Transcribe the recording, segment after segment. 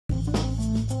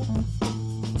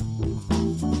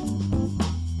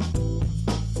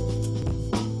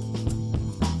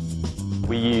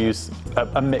We use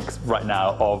a mix right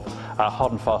now of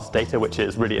hard and fast data, which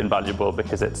is really invaluable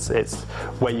because it's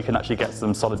where you can actually get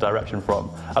some solid direction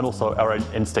from, and also our own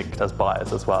instinct as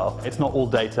buyers as well. It's not all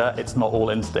data, it's not all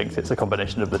instinct, it's a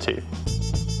combination of the two.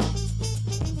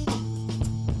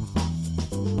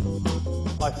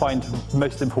 I find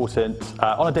most important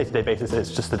on a day-to-day basis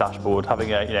it's just the dashboard,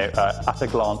 having a at a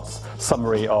glance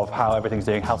summary of how everything's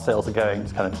doing, how sales are going.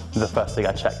 It's kind of the first thing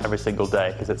I check every single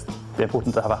day because it's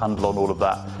important to have a handle on all of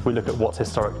that. We look at what's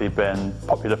historically been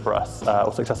popular for us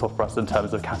or successful for us in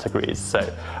terms of categories. So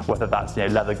whether that's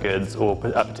leather goods or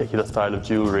a particular style of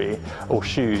jewellery or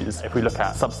shoes. If we look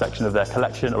at subsection of their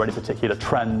collection or any particular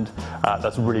trend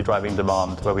that's really driving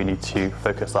demand where we need to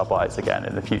focus our buys again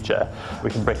in the future, we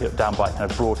can break it down by kind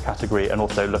of broad category and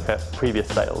also look at previous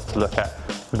sales to look at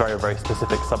very, very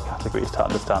specific subcategories to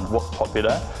understand what's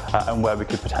popular and where we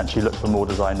could potentially look for more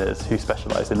designers who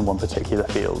specialise in one particular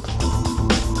field.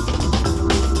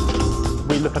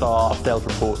 We look at our sales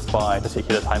reports by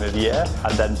particular time of year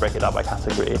and then break it down by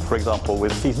category. For example,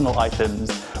 with seasonal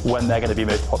items, when they're going to be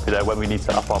most popular, when we need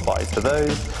to up our buys for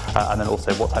those, and then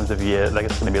also what times of year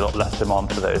there's going to be a lot less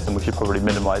demand for those and we should probably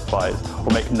minimise buys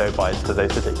or make no buys for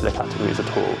those particular categories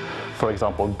at all. For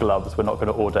example, gloves, we're not going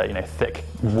to order thick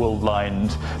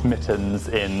wool-lined mittens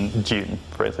in June,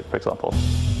 for example.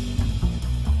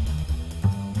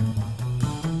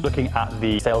 Looking at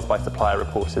the sales by supplier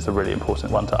reports is a really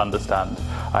important one to understand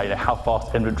how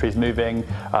fast inventory is moving.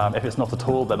 If it's not at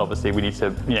all, then obviously we need to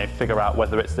figure out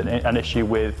whether it's an issue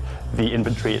with the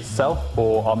inventory itself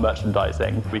or our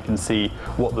merchandising. We can see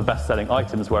what the best-selling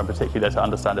items were in particular to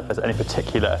understand if there's any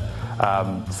particular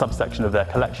subsection of their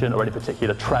collection or any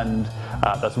particular trend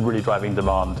that's really driving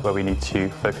demand where we need to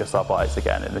focus our buys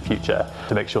again in the future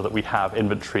to make sure that we have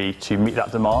inventory to meet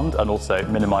that demand and also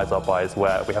minimise our buys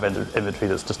where we have inventory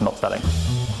that's just not selling.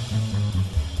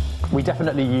 We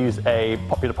definitely use a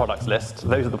popular products list.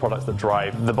 Those are the products that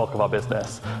drive the bulk of our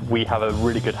business. We have a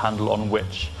really good handle on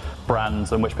which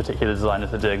brands and which particular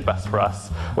designers are doing best for us.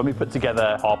 When we put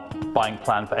together our buying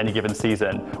plan for any given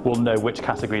season, we'll know which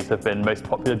categories have been most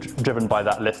popular, driven by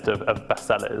that list of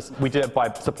bestsellers. We do it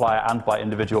by supplier and by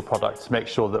individual product to make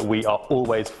sure that we are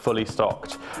always fully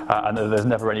stocked and that there's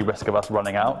never any risk of us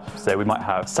running out. So we might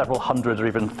have several hundred or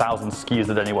even thousand SKUs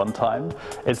at any one time.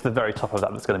 It's the very top of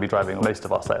that that's going to be driving most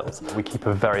of our sales. We keep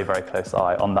a very, very close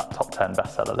eye on that top 10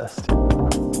 bestseller list.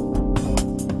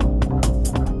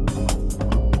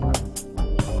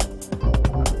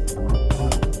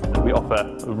 We offer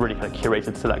a really kind of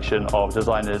curated selection of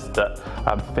designers that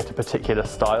fit a particular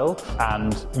style,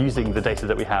 and using the data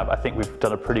that we have, I think we've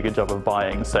done a pretty good job of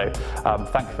buying. So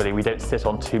thankfully we don't sit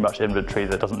on too much inventory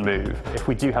that doesn't move. If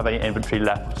we do have any inventory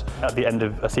left at the end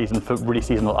of a season for really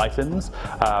seasonal items,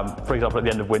 for example at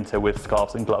the end of winter with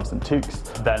scarves and gloves and toques,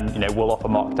 then we'll offer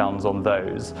markdowns on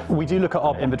those. We do look at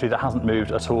our inventory that hasn't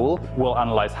moved at all. We'll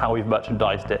analyse how we've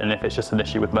merchandised it, and if it's just an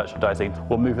issue with merchandising,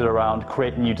 we'll move it around,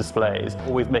 create new displays,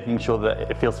 always making sure that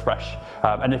it feels fresh.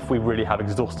 And if we really have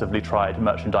exhaustively tried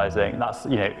merchandising, that's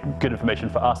good information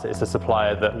for us. It's a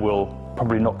supplier that we'll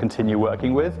probably not continue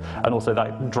working with, and also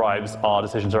that drives our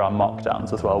decisions around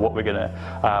markdowns as well, what we're going to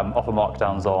offer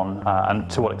markdowns on and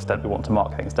to what extent we want to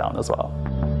mark things down as well.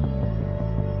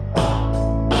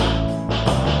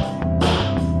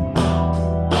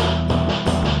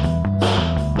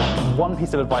 One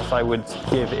piece of advice I would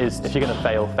give is if you're going to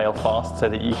fail, fail fast so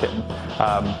that you can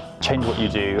change what you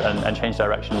do and change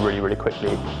direction really, really quickly.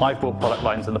 I've bought product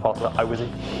lines in the past that I was a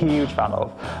huge fan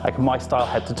of, like my style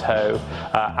head to toe,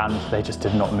 and they just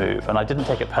did not move. And I didn't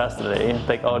take it personally and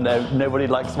think, oh no, nobody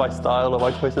likes my style or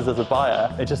my choices as a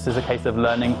buyer. It just is a case of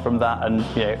learning from that and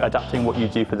adapting what you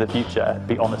do for the future.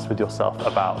 Be honest with yourself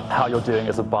about how you're doing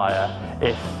as a buyer.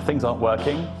 If things aren't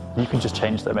working, you can just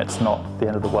change them. It's not the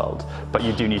end of the world, but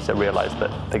you do need to realise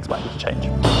that things might need to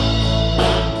change.